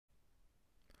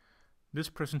This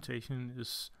presentation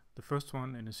is the first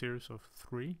one in a series of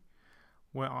 3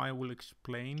 where I will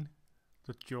explain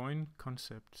the join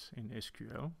concepts in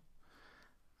SQL.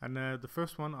 And the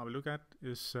first one I will look at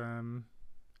is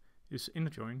inner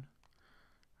join.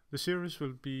 The series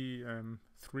will be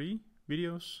 3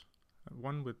 videos,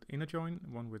 one with inner join,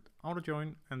 one with outer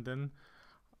join, and then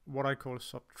what I call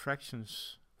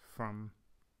subtractions from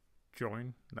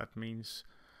join. That means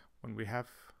when we have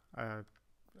a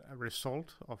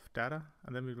result of data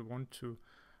and then we will want to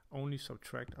only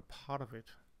subtract a part of it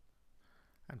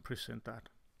and present that.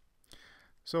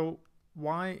 So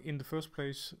why in the first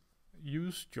place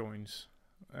use joins?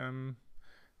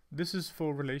 This is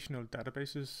for relational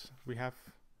databases. We have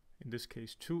in this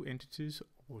case 2 entities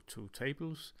or 2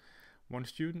 tables, one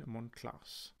student and one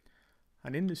class.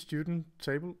 And in the student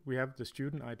table we have the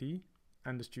student ID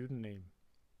and the student name.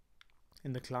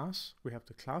 In the class we have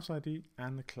the class ID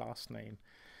and the class name.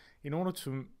 In order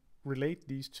to relate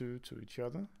these two to each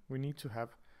other, we need to have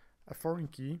a foreign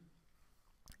key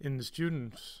in the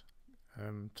students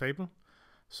table,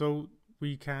 so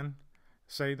we can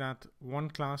say that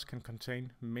one class can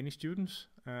contain many students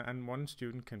and one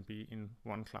student can be in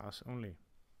one class only.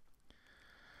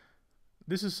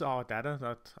 This is our data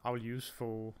that I will use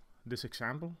for this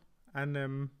example, and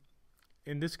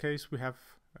in this case we have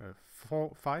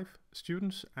 5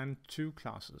 students and 2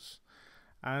 classes,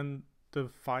 and the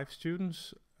 5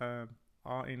 students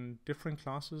are in different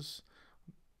classes.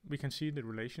 We can see the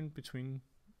relation between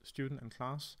student and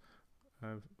class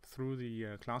through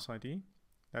the class ID.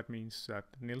 That means that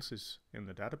Nils is in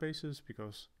the databases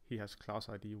because he has class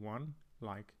ID 1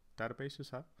 like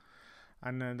databases have.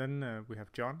 And then we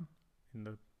have John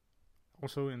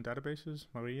also in databases,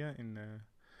 Maria in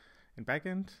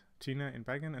backend, Tina in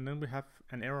backend, and then we have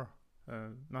an error,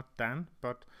 not Dan,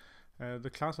 but the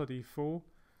class ID 4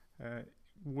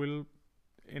 will,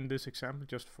 in this example,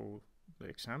 just for the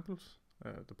examples,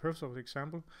 the purpose of the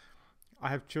example, I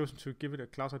have chosen to give it a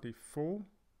class ID 4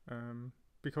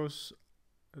 because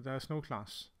there's no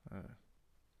class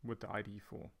with the ID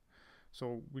 4.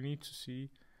 So we need to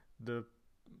see the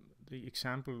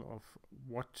example of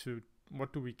what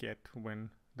do we get when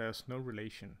there's no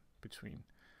relation between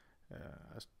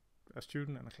a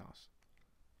student and a class.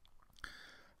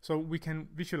 So we can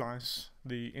visualize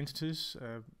the entities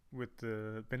with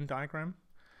the Venn diagram.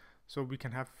 So we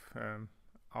can have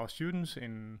our students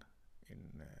in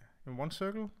one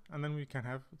circle, and then we can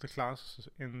have the classes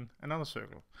in another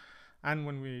circle. And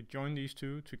when we join these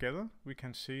two together, we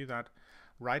can see that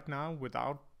right now,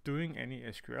 without doing any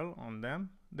SQL on them,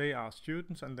 they are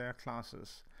students and they are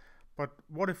classes. But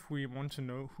what if we want to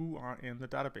know who are in the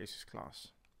databases class?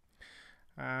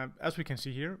 As we can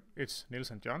see here, it's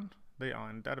Nils and John. They are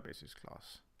in databases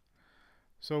class.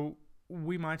 So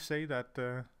we might say that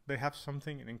they have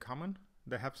something in common.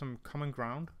 They have some common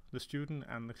ground, the student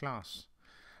and the class.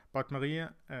 But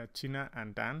Maria, Tina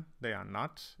and Dan, they are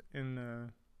not in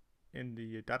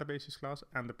the databases class,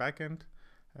 and the backend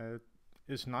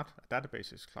is not a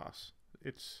databases class.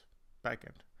 It's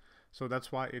backend. So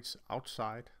that's why it's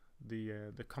outside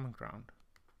the common ground.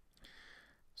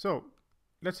 So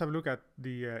let's have a look at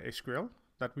the SQL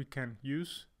that we can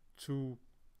use to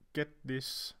get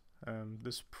this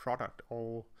this product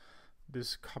or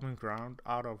this common ground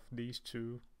out of these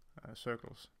 2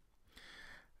 circles.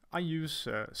 I use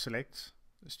select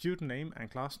student name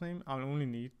and class name. I'll only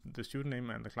need the student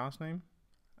name and the class name,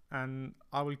 and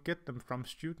I will get them from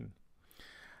student.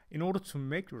 In order to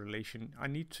make the relation, I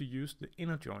need to use the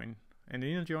inner join, and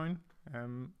the inner join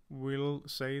will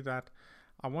say that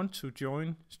I want to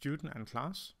join student and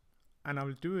class, and I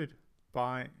will do it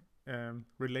by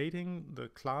relating the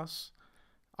class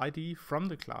ID from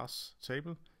the class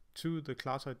table to the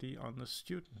class ID on the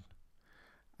student.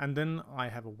 And then I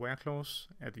have a where clause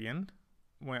at the end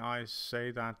where I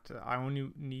say that I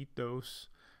only need those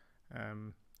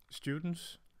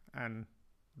students and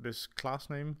this class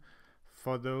name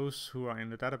for those who are in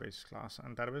the database class,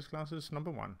 and database class is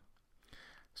number 1.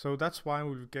 So that's why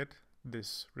we will get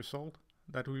this result,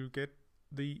 that we will get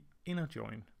the inner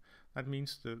join. That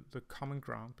means the common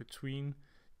ground between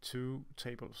 2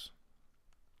 tables.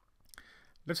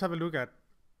 Let's have a look at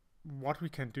what we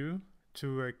can do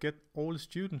to get all the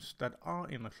students that are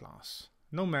in a class,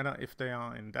 no matter if they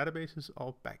are in databases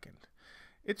or backend.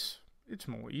 It's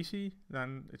more easy,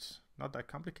 than it's not that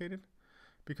complicated,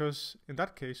 because in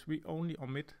that case we only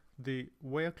omit the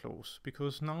where clause,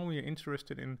 because now we are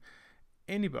interested in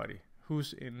anybody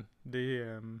who's in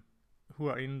the who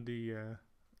are in the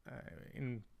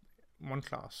in one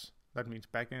class. That means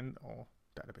backend or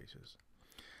databases.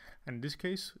 And in this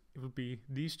case, it will be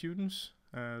these students,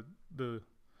 the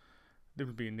There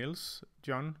will be Nils,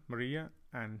 John, Maria,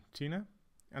 and Tina,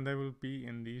 and they will be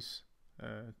in these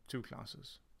two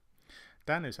classes.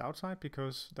 Dan is outside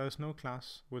because there is no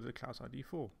class with the class ID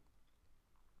 4.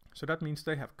 So that means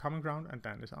they have common ground and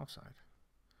Dan is outside.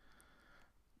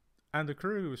 And the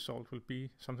query result will be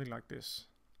something like this.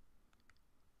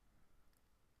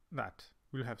 That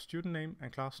we'll have student name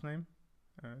and class name.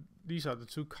 These are the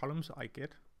two columns I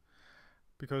get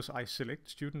because I select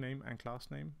student name and class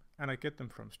name, and I get them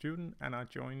from student and I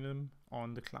join them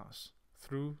on the class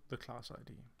through the class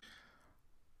ID.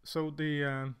 So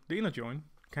the inner join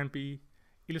can be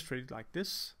illustrated like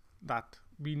this, that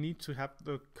we need to have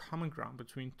the common ground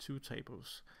between two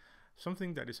tables.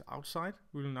 Something that is outside,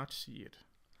 we will not see it.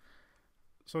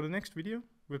 So the next video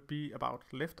will be about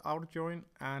left outer join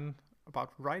and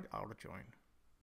about right outer join.